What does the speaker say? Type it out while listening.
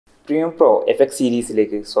Premium pro എഫക്സ്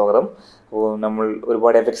സീരീസിലേക്ക് സ്വാഗതം. അപ്പോൾ നമ്മൾ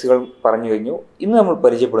ഒരുപാട് എഫക്ട്സുകൾ പറഞ്ഞു കഴിഞ്ഞു. ഇന്ന് നമ്മൾ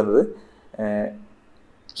പരിചയപ്പെടുന്നത്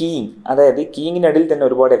കീയിങ്, അതായത് കീയിങ്ങിനടിയിൽ തന്നെ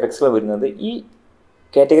ഒരുപാട് എഫക്ട്സുകൾ വരുന്നത്. ഈ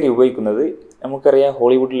കാറ്റഗറി ഉപയോഗിക്കുന്നത് നമുക്കറിയാം,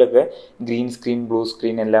 ഹോളിവുഡിലൊക്കെ ഗ്രീൻ സ്ക്രീൻ, ബ്ലൂ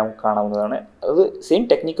സ്ക്രീൻ എല്ലാം കാണാവുന്നതാണ്. അത് സെയിം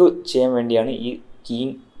ടെക്നിക്ക് ചെയ്യാൻ വേണ്ടിയാണ് ഈ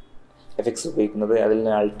കീയിങ് എഫക്ട്സ് ഉപയോഗിക്കുന്നത്. അതിൽ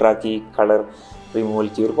നിന്ന് ultra key, colour, removal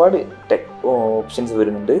key, ഒരുപാട് ഓപ്ഷൻസ്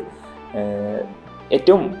വരുന്നുണ്ട്.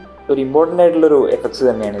 ഏറ്റവും ഒരു ഇമ്പോർട്ടൻ്റ് ആയിട്ടുള്ളൊരു എഫക്ട്സ്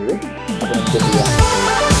തന്നെയാണിത്. അപ്പോൾ നമുക്ക് ചെയ്യാം.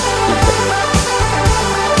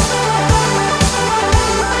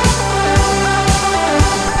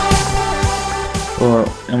 അപ്പോൾ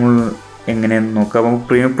നമ്മൾ എങ്ങനെയാണെന്ന് നോക്കാം. അപ്പോൾ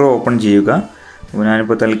പ്രീമിയം പ്രോ ഓപ്പൺ ചെയ്യുക. അപ്പോൾ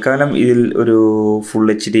ഞാനിപ്പോൾ തൽക്കാലം ഇതിൽ ഒരു ഫുൾ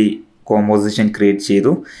HD കോമ്പോസിഷൻ ക്രിയേറ്റ്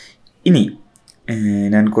ചെയ്തു. ഇനി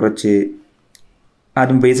ഞാൻ കുറച്ച്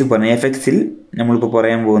ആദ്യം ബേസിക് പറഞ്ഞു. എഫക്ട്സിൽ നമ്മളിപ്പോൾ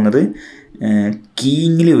പറയാൻ പോകുന്നത്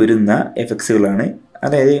കീയിങ്ങിൽ വരുന്ന എഫക്ട്സുകളാണ്.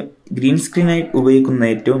 അതായത് ഗ്രീൻ സ്ക്രീനായി ഉപയോഗിക്കുന്ന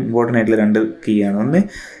ഏറ്റവും ഇമ്പോർട്ടൻ്റ് ആയിട്ടുള്ള രണ്ട് കീ ആണ്. ഒന്ന്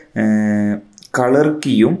കളർ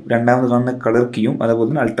കീയും, രണ്ടാമത് കാണുന്ന കളർ കീയും, അതുപോലെ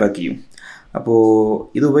തന്നെ അൾട്രാ കീയും. അപ്പോൾ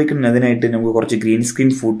ഇത് ഉപയോഗിക്കുന്നതിനായിട്ട് നമുക്ക് കുറച്ച് ഗ്രീൻ സ്ക്രീൻ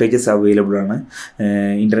ഫുട്ടേജസ് അവൈലബിൾ ആണ്.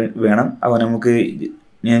 ഇൻ്റർനെറ്റ് വേണം. അപ്പോൾ നിങ്ങൾക്ക്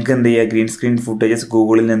എന്ത് ചെയ്യുക, ഗ്രീൻ സ്ക്രീൻ ഫുട്ടേജസ്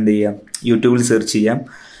ഗൂഗിളിൽ എന്ത് ചെയ്യാം, യൂട്യൂബിൽ സെർച്ച് ചെയ്യാം.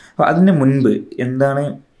 അപ്പോൾ അതിന് മുൻപ് എന്താണ്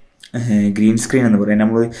ഗ്രീൻ സ്ക്രീൻ എന്ന് പറയാം.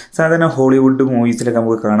 നമ്മൾ സാധാരണ ഹോളിവുഡ് മൂവീസിലൊക്കെ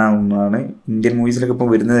നമുക്ക് കാണാവുന്നതാണ്. ഇന്ത്യൻ മൂവീസിലൊക്കെ ഇപ്പോൾ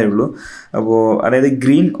വരുന്നതേ ഉള്ളൂ. അപ്പോൾ അതായത്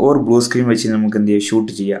ഗ്രീൻ ഓർ ബ്ലൂ സ്ക്രീൻ വെച്ച് നമുക്ക് എന്ത് ചെയ്യുക,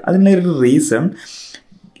 ഷൂട്ട് ചെയ്യുക. അതിനൊരു റീസൺ,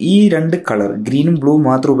 ഈ രണ്ട് കളർ ഗ്രീനും ബ്ലൂ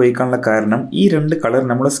മാത്രം ഉപയോഗിക്കാനുള്ള കാരണം, ഈ രണ്ട് കളർ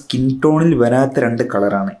നമ്മുടെ സ്കിൻ ടോണിൽ വരാത്ത രണ്ട്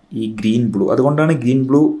കളറാണ് ഈ ഗ്രീൻ ബ്ലൂ. അതുകൊണ്ടാണ് ഗ്രീൻ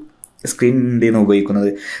ബ്ലൂ സ്ക്രീനിൻ്റെ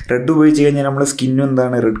ഉപയോഗിക്കുന്നത്. റെഡ് ഉപയോഗിച്ച് കഴിഞ്ഞാൽ നമ്മുടെ സ്കിന്നും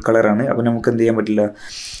എന്താണ്, റെഡ് കളറാണ്. അപ്പോൾ നമുക്ക് എന്ത് ചെയ്യാൻ പറ്റില്ല,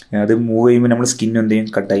 അത് മൂവ് ചെയ്യുമ്പോൾ നമ്മുടെ സ്കിന്നും എന്ത്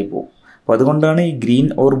ചെയ്യും, കട്ടായി പോകും. അപ്പോൾ അതുകൊണ്ടാണ് ഈ ഗ്രീൻ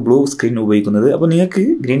ഓർ ബ്ലൂ സ്ക്രീൻ ഉപയോഗിക്കുന്നത്. അപ്പോൾ നിങ്ങൾക്ക്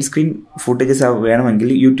ഗ്രീൻ സ്ക്രീൻ ഫുട്ടേജസ് വേണമെങ്കിൽ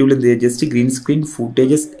യൂട്യൂബിൽ എന്ത് ചെയ്യുക, ജസ്റ്റ് ഗ്രീൻ സ്ക്രീൻ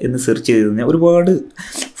ഫുട്ടേജസ് എന്ന് സെർച്ച് ചെയ്ത് കഴിഞ്ഞാൽ ഒരുപാട്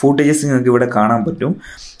ഫുട്ടേജസ് നിങ്ങൾക്ക് ഇവിടെ കാണാൻ പറ്റും.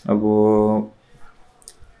 അപ്പോൾ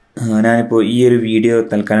ഞാനിപ്പോൾ ഈ ഒരു വീഡിയോ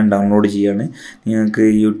തൽക്കാലം ഡൗൺലോഡ് ചെയ്യുകയാണ്. നിങ്ങൾക്ക്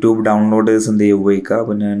യൂട്യൂബ് ഡൗൺലോഡേഴ്സ് എന്ത് ചെയ്യുക, ഉപയോഗിക്കുക.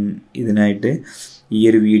 അപ്പോൾ ഞാൻ ഇതിനായിട്ട് ഈ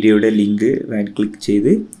ഒരു വീഡിയോയുടെ ലിങ്ക് റൈറ്റ് ക്ലിക്ക്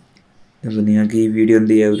ചെയ്ത്, അപ്പോൾ നിങ്ങൾക്ക് ഈ വീഡിയോ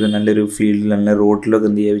എന്ത് ചെയ്യുക, ഒരു നല്ലൊരു ഫീൽഡിൽ, നല്ല റോഡിലൊക്കെ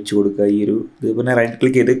എന്ത് ചെയ്യുക, വെച്ച് കൊടുക്കുക. ഈ ഒരു പിന്നെ റൈറ്റ്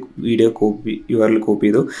ക്ലിക്ക് ചെയ്ത് വീഡിയോ URL കോപ്പി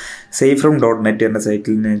ചെയ്തു. safefrom.net എന്ന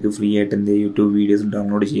സൈറ്റിൽ നിങ്ങൾക്ക് ഫ്രീ ആയിട്ട് എന്ത് ചെയ്യുക, യൂട്യൂബ് വീഡിയോസ്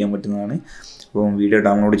ഡൗൺലോഡ് ചെയ്യാൻ പറ്റുന്നതാണ്. അപ്പോൾ വീഡിയോ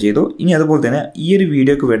ഡൗൺലോഡ് ചെയ്തു. ഇനി അതുപോലെ തന്നെ ഈ ഒരു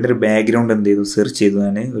വീഡിയോക്ക് വേണ്ട ഒരു ബാക്ക്ഗ്രൗണ്ട് എന്ത് ചെയ്തു, സെർച്ച് ചെയ്തു.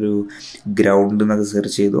 ഞാൻ ഒരു ഗ്രൗണ്ട് എന്നൊക്കെ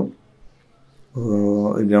സെർച്ച് ചെയ്തു.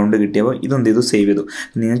 ഗ്രൗണ്ട് കിട്ടിയപ്പോൾ ഇതെന്ത് ചെയ്തു, സേവ് ചെയ്തു.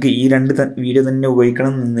 നിങ്ങൾക്ക് ഈ രണ്ട് വീഡിയോ തന്നെ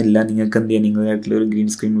ഉപയോഗിക്കണം എന്നില്ല. നിങ്ങൾക്ക് എന്ത് ചെയ്യാം, നിങ്ങളായിട്ടുള്ള ഒരു ഗ്രീൻ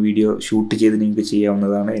സ്ക്രീൻ വീഡിയോ ഷൂട്ട് ചെയ്ത് നിങ്ങൾക്ക്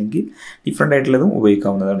ചെയ്യാവുന്നതാണ്. എനിക്ക് ഡിഫറെൻ്റ് ആയിട്ടുള്ളതും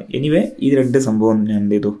ഉപയോഗിക്കാവുന്നതാണ്. എനിവേ ഈ രണ്ട് സംഭവം ഞാൻ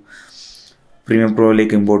എന്ത് ചെയ്തു, പ്രീമിയം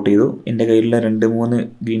പ്രോയിലേക്ക് ഇമ്പോർട്ട് ചെയ്തു. എൻ്റെ കയ്യിലുള്ള 2-3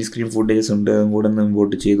 ഗ്രീൻ സ്ക്രീൻ ഫുട്ടേജസ് ഉണ്ട്, അതും കൂടെ ഒന്ന്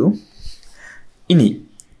ഇമ്പോർട്ട് ചെയ്തു. ഇനി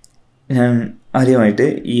ഞാൻ ആദ്യമായിട്ട്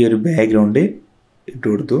ഈ ഒരു ബാക്ക്ഗ്രൗണ്ട് ഇട്ട്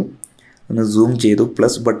കൊടുത്തു. ഒന്ന് സൂം ചെയ്തു.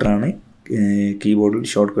 പ്ലസ് ബട്ടണാണ് കീബോർഡിൽ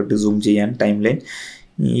ഷോർട്ട് കട്ട് സൂം ചെയ്യാൻ, ടൈം ലൈൻ.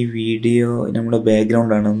 ഈ വീഡിയോ നമ്മുടെ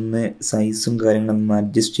ബാക്ക്ഗ്രൗണ്ടാണ്, ഒന്ന് സൈസും കാര്യങ്ങളൊന്ന്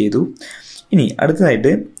അഡ്ജസ്റ്റ് ചെയ്തു. ഇനി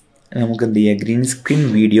അടുത്തതായിട്ട് നമുക്ക് എന്ത് ചെയ്യുക, ഗ്രീൻ സ്ക്രീൻ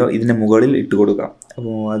വീഡിയോ ഇതിൻ്റെ മുകളിൽ ഇട്ട് കൊടുക്കാം.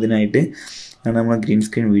 അപ്പോൾ അതിനായിട്ട് നമ്മൾ ഗ്രീൻ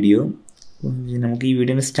സ്ക്രീൻ വീഡിയോ, നമുക്ക് ഈ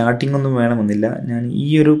വീഡിയോൻ്റെ സ്റ്റാർട്ടിംഗ് ഒന്നും വേണമെന്നില്ല. ഞാൻ ഈ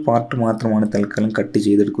ഒരു പാർട്ട് മാത്രമാണ് തൽക്കാലം കട്ട്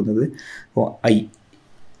ചെയ്തെടുക്കുന്നത്. അപ്പോൾ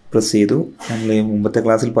പ്രസ് ചെയ്തു. നമ്മൾ മുമ്പത്തെ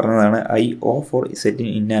ക്ലാസ്സിൽ പറഞ്ഞതാണ് IO four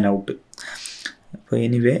setting in and out. അപ്പോൾ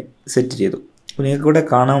എനിവേ സെറ്റ് ചെയ്തു. അപ്പോൾ നിങ്ങൾക്ക് ഇവിടെ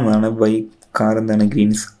കാണാവുന്നതാണ് കാർ എന്താണ്, ഗ്രീൻ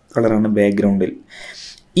കളറാണ് ബാക്ക്ഗ്രൗണ്ടിൽ.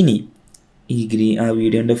 ഇനി ഈ ആ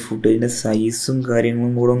വീഡിയോൻ്റെ ഫുട്ടേജിൻ്റെ സൈസും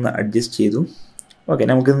കാര്യങ്ങളും കൂടെ ഒന്ന് അഡ്ജസ്റ്റ് ചെയ്തു. ഓക്കെ,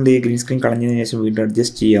 നമുക്ക് എന്ത് ചെയ്യുക, ഗ്രീൻ സ്ക്രീൻ കളഞ്ഞതിന് ശേഷം വീണ്ടും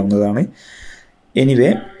അഡ്ജസ്റ്റ് ചെയ്യാവുന്നതാണ്. എനിവേ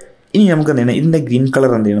ഇനി നമുക്ക് എന്ത് ചെയ്യണം, ഇതിൻ്റെ ഗ്രീൻ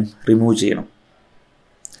കളർ എന്ത് ചെയ്യണം, റിമൂവ് ചെയ്യണം.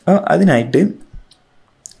 അതിനായിട്ട്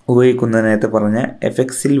ഉപയോഗിക്കുന്ന നേരത്തെ പറഞ്ഞ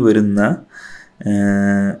എഫക്ട്സിൽ വരുന്ന,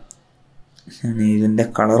 ഇതിൻ്റെ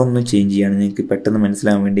കളറൊന്നും ചേഞ്ച് ചെയ്യാണ് നിങ്ങൾക്ക് പെട്ടെന്ന്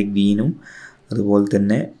മനസ്സിലാകാൻ വേണ്ടി, ഗ്രീനും അതുപോലെ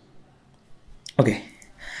തന്നെ. ഓക്കെ,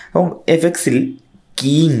 അപ്പം എഫക്ട്സിൽ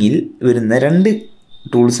കീയിങ്ങിൽ വരുന്ന 2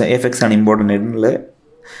 ടൂൾസ് എഫക്ട്സാണ് ഇമ്പോർട്ടൻ്റ് ആയിട്ടുള്ളത്.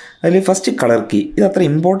 അതിൽ ഫസ്റ്റ് കളർ കീ. ഇത് അത്ര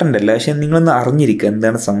ഇമ്പോർട്ടൻ്റ് അല്ല, പക്ഷേ നിങ്ങളൊന്ന് അറിഞ്ഞിരിക്കുക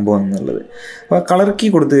എന്താണ് സംഭവം എന്നുള്ളത്. അപ്പോൾ കളർ കീ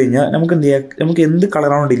കൊടുത്തു കഴിഞ്ഞാൽ നമുക്ക് എന്ത് ചെയ്യാം, നമുക്ക് എന്ത്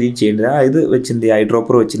കളറാണോ ഡിലീറ്റ് ചെയ്യേണ്ടത് ഇത് വെച്ച് എന്ത് ചെയ്യുക,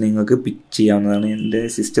 ഐഡ്രോപ്പർ വെച്ച് നിങ്ങൾക്ക് പിക്ക് ചെയ്യാവുന്നതാണ്. എൻ്റെ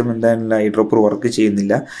സിസ്റ്റം എന്തായാലും ഐഡ്രോപ്പർ വർക്ക്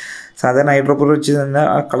ചെയ്യുന്നില്ല. സാധാരണ ഐഡ്രോപ്പർ വെച്ച് തന്നെ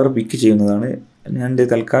ആ കളർ പിക്ക് ചെയ്യുന്നതാണ്. ഞാൻ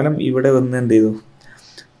തൽക്കാലം ഇവിടെ വന്ന് എന്ത് ചെയ്തു,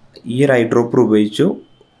 ഈ ഒരു ഐഡ്രോപ്പർ ഉപയോഗിച്ചു.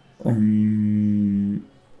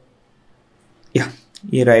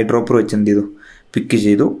 ഈ ഒരു ഐഡ്രോപ്പർ വെച്ച് എന്ത് ചെയ്തു, പിക്ക്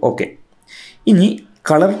ചെയ്തു. ഓക്കെ, ഇനി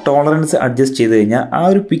കളർ ടോളറൻസ് അഡ്ജസ്റ്റ് ചെയ്ത് കഴിഞ്ഞാൽ ആ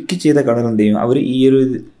ഒരു പിക്ക് ചെയ്ത കളർ എന്ത് ചെയ്യും, അവർ ഈ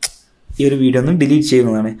ഒരു വീഡിയോ ഒന്ന് ഡിലീറ്റ്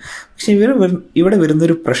ചെയ്യുന്നതാണ്. പക്ഷേ ഇവിടെ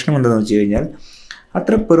വരുന്നൊരു പ്രശ്നം എന്താണെന്ന് വെച്ച് കഴിഞ്ഞാൽ,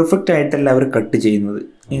 അത്ര പെർഫെക്റ്റ് ആയിട്ടല്ല അവർ കട്ട് ചെയ്യുന്നത്.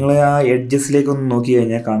 നിങ്ങൾ ആ എഡ്ജസിലേക്കൊന്ന് നോക്കി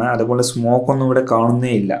കഴിഞ്ഞാൽ കാണാം, അതുപോലെ സ്മോക്കൊന്നും ഇവിടെ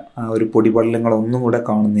കാണുന്നേ ഇല്ല, ആ ഒരു പൊടിപടലങ്ങളൊന്നും ഇവിടെ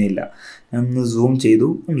കാണുന്നേ ഇല്ല. ഞാനൊന്ന് സൂം ചെയ്തു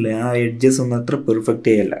അല്ലേ, ആ എഡ്ജസ് ഒന്നും അത്ര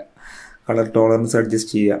പെർഫെക്റ്റേ അല്ല. കളർ ടോളറൻസ്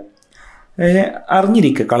അഡ്ജസ്റ്റ് ചെയ്യുക,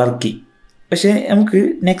 അറിഞ്ഞിരിക്കുക കളർ കീ. പക്ഷേ നമുക്ക്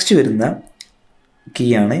നെക്സ്റ്റ് വരുന്ന കീ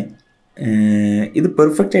ആണ്, ഇത്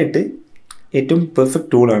പെർഫെക്റ്റായിട്ട് ഏറ്റവും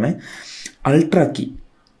പെർഫെക്റ്റ് ടൂളാണ് അൾട്രാ കീ.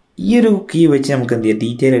 ഈ ഒരു കീ വെച്ച് നമുക്ക് എന്ത് ചെയ്യാം,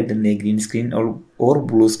 ഡീറ്റെയിൽ ആയിട്ട് എന്ത് ചെയ്യുക, green screen or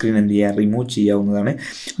blue screen എന്ത് ചെയ്യുക, റിമൂവ് ചെയ്യാവുന്നതാണ്.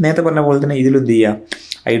 നേരത്തെ പറഞ്ഞ പോലെ തന്നെ ഇതിലും എന്ത് ചെയ്യുക,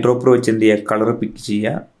 ഐ ഡ്രോപ്പർ വെച്ച് എന്ത് ചെയ്യുക, കളർ പിക്ക്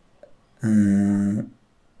ചെയ്യുക.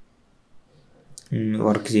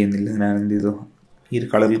 വർക്ക് ചെയ്യുന്നില്ല, ഞാൻ എന്ത് ചെയ്തു, ഈ ഒരു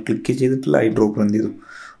കളറിൽ ക്ലിക്ക് ചെയ്തിട്ടുള്ള ഐ ഡ്രോപ്പർ എന്ത് ചെയ്തു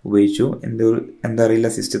ഉപയോഗിച്ചു. എന്താ അറിയില്ല,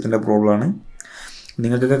 സിസ്റ്റത്തിൻ്റെ പ്രോബ്ലമാണ്,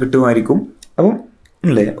 നിങ്ങൾക്കൊക്കെ കിട്ടുമായിരിക്കും. അപ്പം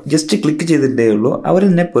അല്ലേ, ജസ്റ്റ് ക്ലിക്ക് ചെയ്തിട്ടേ ഉള്ളൂ, അവർ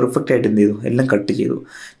തന്നെ പെർഫെക്റ്റ് ആയിട്ട് എന്ത് ചെയ്തു, എല്ലാം കട്ട് ചെയ്തു.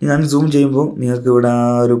 ഞാൻ സൂം ചെയ്യുമ്പോൾ നിങ്ങൾക്ക് ഇവിടെ ആ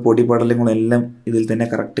ഒരു പൊടിപടലങ്ങളെല്ലാം ഇതിൽ തന്നെ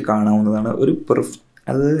കറക്റ്റ് കാണാവുന്നതാണ്.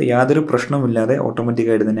 അത് യാതൊരു പ്രശ്നവുമില്ലാതെ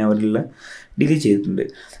ഓട്ടോമാറ്റിക്കായിട്ട് തന്നെ അവരെല്ലാം ഡിലീറ്റ് ചെയ്തിട്ടുണ്ട്.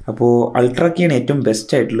 അപ്പോൾ അൾട്രാ കീയാണ് ഏറ്റവും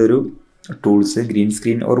ബെസ്റ്റ് ആയിട്ടുള്ളൊരു tools green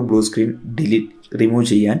screen or blue screen remove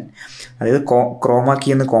ചെയ്യാൻ. അതായത് ക്രോമാ കീ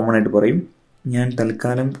എന്ന് കോമൺ ആയിട്ട് പറയും. ഞാൻ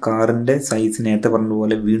തൽക്കാലം കാറിൻ്റെ സൈസ് നേരത്തെ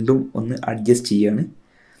പറഞ്ഞതുപോലെ വീണ്ടും ഒന്ന് അഡ്ജസ്റ്റ് ചെയ്യാണ്.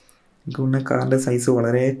 എനിക്ക് തോന്നുന്ന കാറിൻ്റെ സൈസ്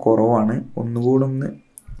വളരെ കുറവാണ്, ഒന്നുകൂടെ ഒന്ന്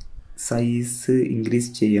സൈസ് ഇൻക്രീസ്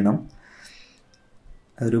ചെയ്യണം.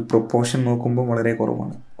 ഒരു പ്രൊപ്പോർഷൻ നോക്കുമ്പോൾ വളരെ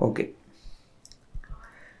കുറവാണ്. ഓക്കെ,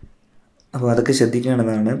 അപ്പോൾ അതൊക്കെ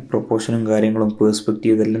ശ്രദ്ധിക്കേണ്ടതാണ്, പ്രൊപ്പോർഷനും കാര്യങ്ങളും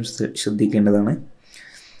പേഴ്സ്പെക്റ്റീവ് ഇതെല്ലാം ശ്രദ്ധിക്കേണ്ടതാണ്.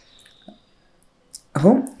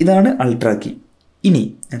 അപ്പം ഇതാണ് അൾട്രാ കീ. ഇനി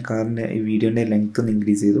ഞാൻ കാറിൻ്റെ ഈ വീഡിയോൻ്റെ ലെങ്ത് ഒന്ന്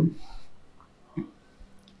ഇൻക്രീസ് ചെയ്തു.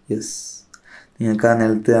 യെസ്, നിങ്ങൾക്ക് ആ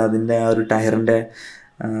നിലത്ത് അതിൻ്റെ ആ ഒരു ടയറിൻ്റെ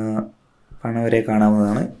പണ വരെ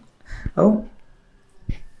കാണാവുന്നതാണ്. അപ്പം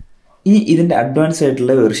ഇനി ഇതിൻ്റെ അഡ്വാൻസ്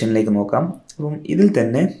ആയിട്ടുള്ള വെർഷനിലേക്ക് നോക്കാം. അപ്പം ഇതിൽ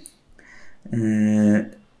തന്നെ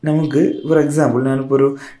നമുക്ക് ഫോർ എക്സാമ്പിൾ ഞാനിപ്പോൾ ഒരു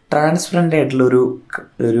ട്രാൻസ്പെറൻ്റ് ആയിട്ടുള്ള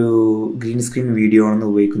ഒരു ഗ്രീൻ സ്ക്രീൻ വീഡിയോ ആണെന്ന്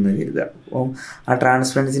ഉപയോഗിക്കുന്നത് കരുതുക. അപ്പം ആ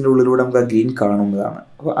ട്രാൻസ്പെറൻസിൻ്റെ ഉള്ളിലൂടെ നമുക്ക് ആ ഗ്രീൻ കാണുന്നതാണ്.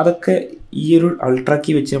 അപ്പോൾ അതൊക്കെ ഈ ഒരു അൾട്രാ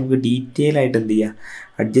കീ വെച്ച് നമുക്ക് ഡീറ്റെയിൽ ആയിട്ട് എന്ത് ചെയ്യുക,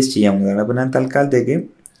 അഡ്ജസ്റ്റ് ചെയ്യാവുന്നതാണ്. അപ്പോൾ ഞാൻ തൽക്കാലത്തേക്ക്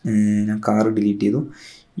ഞാൻ കാറ് ഡിലീറ്റ് ചെയ്തു,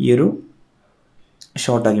 ഈ ഒരു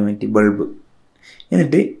ഷോർട്ടാക്കി മാറ്റി ബൾബ്.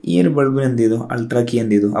 എന്നിട്ട് ഈ ഒരു ബൾബിന് എന്ത് ചെയ്തു, അൾട്രാ കീ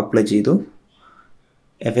എന്ത് ചെയ്തു, അപ്ലൈ ചെയ്തു.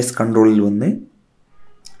 FS കൺട്രോളിൽ വന്ന്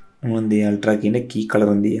നമ്മൾ എന്ത് ചെയ്യുക, അൾട്രാ കീൻ്റെ കീ കളർ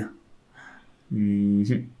എന്ത് ചെയ്യുക,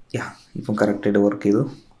 ഇപ്പം കറക്റ്റായിട്ട് വർക്ക് ചെയ്തു.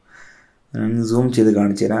 ഞാൻ സൂം ചെയ്ത്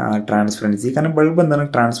കാണിച്ചു തരാം ആ ട്രാൻസ്പെറൻസി. കാരണം ബൾബ് എന്താണ്,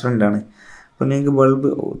 ട്രാൻസ്പെറൻ്റ് ആണ്. അപ്പോൾ നിങ്ങൾക്ക് ബൾബ്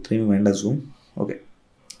ഇത്രയും വേണ്ട സൂം. ഓക്കെ,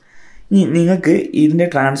 ഇനി നിങ്ങൾക്ക് ഇതിൻ്റെ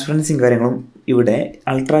ട്രാൻസ്പെറൻസിയും കാര്യങ്ങളും ഇവിടെ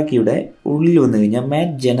അൾട്രാ കീയുടെ ഉള്ളിൽ വന്നു കഴിഞ്ഞാൽ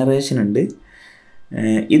മാറ്റ് ജനറേഷൻ ഉണ്ട്.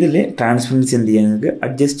 ഇതിൽ ട്രാൻസ്പെറൻസി എന്ത് ചെയ്യാൻ നിങ്ങൾക്ക്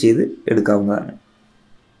അഡ്ജസ്റ്റ് ചെയ്ത് എടുക്കാവുന്നതാണ്.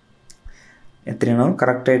 എത്രയാണോ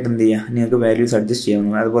കറക്റ്റായിട്ട് എന്ത് ചെയ്യുക, നിങ്ങൾക്ക് വാല്യൂസ് അഡ്ജസ്റ്റ്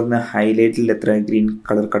ചെയ്യാവുന്നതാണ്. അതുപോലെ തന്നെ ഹൈലൈറ്റിൽ എത്ര ഗ്രീൻ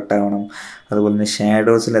കളർ കട്ടാവണം, അതുപോലെ തന്നെ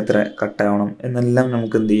ഷാഡോസിൽ എത്ര കട്ടാവണം എന്നെല്ലാം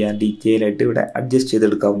നമുക്ക് എന്ത് ചെയ്യാം, ഡീറ്റെയിൽ ആയിട്ട് ഇവിടെ അഡ്ജസ്റ്റ്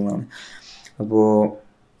ചെയ്തെടുക്കാവുന്നതാണ്. അപ്പോൾ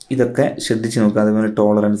ഇതൊക്കെ ശ്രദ്ധിച്ച് നോക്കുക. അതുപോലെ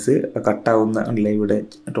ടോളറൻസ് കട്ടാവുന്ന അല്ല, ഇവിടെ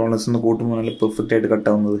ടോളറൻസ് ഒന്ന് കൂട്ടുമ്പോൾ നല്ല പെർഫെക്റ്റ് ആയിട്ട്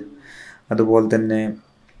കട്ടാവുന്നത്. അതുപോലെ തന്നെ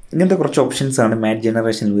ഇങ്ങനത്തെ കുറച്ച് ഓപ്ഷൻസാണ് മാറ്റ്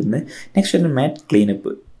ജനറേഷനിൽ വരുന്നത്. നെക്സ്റ്റ് ആണ് മാറ്റ്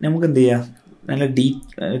ക്ലീനപ്പ്. നമുക്ക് എന്ത് ചെയ്യുക, നല്ല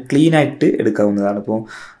ക്ലീനായിട്ട് എടുക്കാവുന്നതാണ്. ഇപ്പോൾ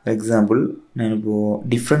ഫോർ എക്സാമ്പിൾ ഞാനിപ്പോൾ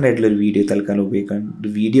ഡിഫറെൻ്റ് ആയിട്ടുള്ളൊരു വീഡിയോ തൽക്കാലം ഉപയോഗിക്കാൻ, ഒരു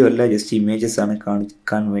വീഡിയോ അല്ല ജസ്റ്റ് ഇമേജസ് ആണ്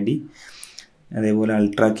കാണിക്കാൻ വേണ്ടി. അതേപോലെ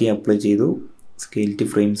അൾട്രാ കീ അപ്ലൈ ചെയ്തു, സ്കെയിൽ ടു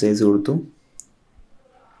ഫ്രെയിം സൈസ് കൊടുത്തു.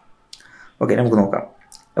 ഓക്കെ, നമുക്ക് നോക്കാം.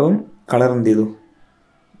 അപ്പം കളർ എന്ത് ചെയ്തു,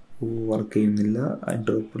 വർക്ക് ചെയ്യുന്നില്ല. ഐ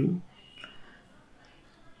ഡ്രോപ്പിൽ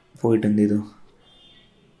പോയിട്ട് എന്ത് ചെയ്തു,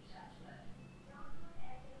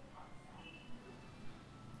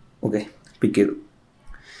 ഓക്കെ പിക്ക് ചെയ്തു.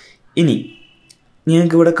 ഇനി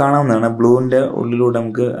നിങ്ങൾക്ക് ഇവിടെ കാണാവുന്നതാണ്, ബ്ലൂവിൻ്റെ ഉള്ളിലൂടെ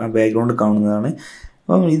നമുക്ക് ആ ബാക്ക്ഗ്രൗണ്ട് കാണുന്നതാണ്.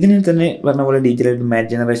 അപ്പം ഇതിന് തന്നെ പറഞ്ഞ പോലെ ഡീറ്റെയിൽ ആയിട്ട്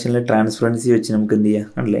മാറ്റ് ജനറേഷനിലെ ട്രാൻസ്പെറൻസി വെച്ച് നമുക്ക് എന്ത് ചെയ്യാം,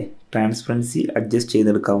 അല്ലേ, ട്രാൻസ്പെറൻസി അഡ്ജസ്റ്റ്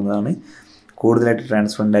ചെയ്തെടുക്കാവുന്നതാണ്. കൂടുതലായിട്ട്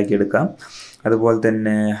ട്രാൻസ്പെറൻ്റ് ആക്കി എടുക്കാം. അതുപോലെ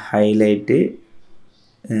തന്നെ ഹൈലൈറ്റ്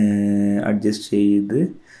അഡ്ജസ്റ്റ് ചെയ്ത്,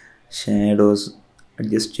 ഷാഡോസ്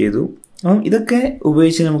അഡ്ജസ്റ്റ് ചെയ്തു. അപ്പം ഇതൊക്കെ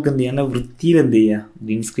ഉപയോഗിച്ച് നമുക്ക് എന്ത് ചെയ്യാം, വൃത്തിയിൽ എന്ത് ചെയ്യുക,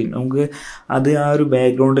 ഗ്രീൻ സ്ക്രീൻ നമുക്ക് അത് ആ ഒരു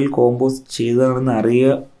ബാക്ക്ഗ്രൗണ്ടിൽ കോമ്പോസ് ചെയ്തതാണെന്ന്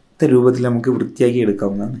അറിയാത്ത രൂപത്തിൽ നമുക്ക് വൃത്തിയാക്കി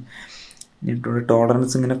എടുക്കാവുന്നതാണ്.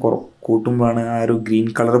 ടോളറൻസ് ഇങ്ങനെ കൂട്ടുമ്പോഴാണ് ആ ഒരു ഗ്രീൻ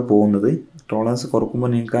കളർ പോകുന്നത്. ടോളറൻസ് കുറക്കുമ്പോൾ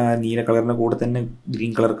നിങ്ങൾക്ക് ആ നീല കളറിൻ്റെ കൂടെ തന്നെ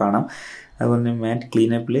ഗ്രീൻ കളർ കാണാം. അതുപോലെ തന്നെ മാറ്റ്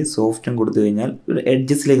ക്ലീനപ്പിൽ സോഫ്റ്റും കൊടുത്തു കഴിഞ്ഞാൽ ഒരു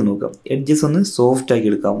എഡ്ജസിലേക്ക് നോക്കാം, എഡ്ജസ് ഒന്ന് സോഫ്റ്റ് ആക്കി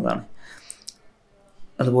എടുക്കാവുന്നതാണ്.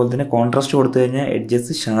 അതുപോലെ തന്നെ കോൺട്രാസ്റ്റ് കൊടുത്തു കഴിഞ്ഞാൽ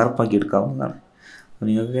എഡ്ജസ് ഷാർപ്പാക്കി എടുക്കാവുന്നതാണ്. അപ്പോൾ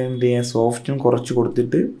നിങ്ങൾക്ക് എന്ത് ചെയ്യാം, സോഫ്റ്റും കുറച്ച്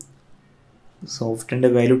കൊടുത്തിട്ട് സോഫ്റ്റിൻ്റെ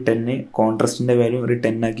വാല്യൂ 10, കോൺട്രാസ്റ്റിൻ്റെ വാല്യൂ ഒരു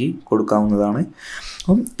 10 ആക്കി കൊടുക്കാവുന്നതാണ്.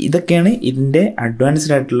 അപ്പം ഇതൊക്കെയാണ് ഇതിൻ്റെ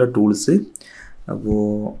അഡ്വാൻസ്ഡ് ആയിട്ടുള്ള ടൂൾസ്. അപ്പോൾ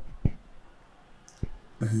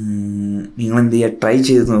നിങ്ങൾ എന്ത് ചെയ്യുക, ട്രൈ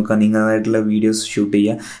ചെയ്ത് നോക്കുക, നിങ്ങളായിട്ടുള്ള വീഡിയോസ് ഷൂട്ട്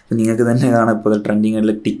ചെയ്യുക. അപ്പോൾ നിങ്ങൾക്ക് തന്നെ കാണാം ഇപ്പോൾ ട്രെൻഡിങ്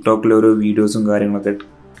ആയിട്ടുള്ള ടിക്ടോക്കിൽ ഓരോ വീഡിയോസും കാര്യങ്ങളൊക്കെ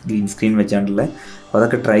ഗ്രീൻ സ്ക്രീൻ വെച്ചാണ്ടുള്ളത്. അപ്പോൾ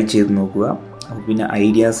അതൊക്കെ ട്രൈ ചെയ്ത് നോക്കുക. അപ്പോൾ പിന്നെ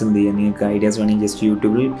ഐഡിയാസ് എന്ത് ചെയ്യുക, നിങ്ങൾക്ക് ഐഡിയാസ് വേണമെങ്കിൽ ജസ്റ്റ്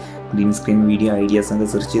യൂട്യൂബിൽ ഗ്രീൻ സ്ക്രീൻ വീഡിയോ ഐഡിയാസ് ഒക്കെ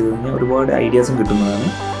സെർച്ച് ചെയ്ത് കഴിഞ്ഞാൽ ഒരുപാട് ഐഡിയാസും കിട്ടുന്നതാണ്.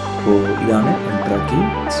 അപ്പോൾ ഇതാണ് ട്രാക്കി.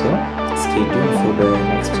 So stay tune for the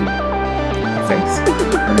next effects.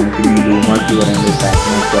 നമുക്ക് ലൂമാക്കി പറയുന്നത്, പാക്ക്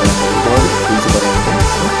മാർക്ക് പറയുന്നത്, ഒരുപാട് ടൂൾസ് പറയുന്നത്.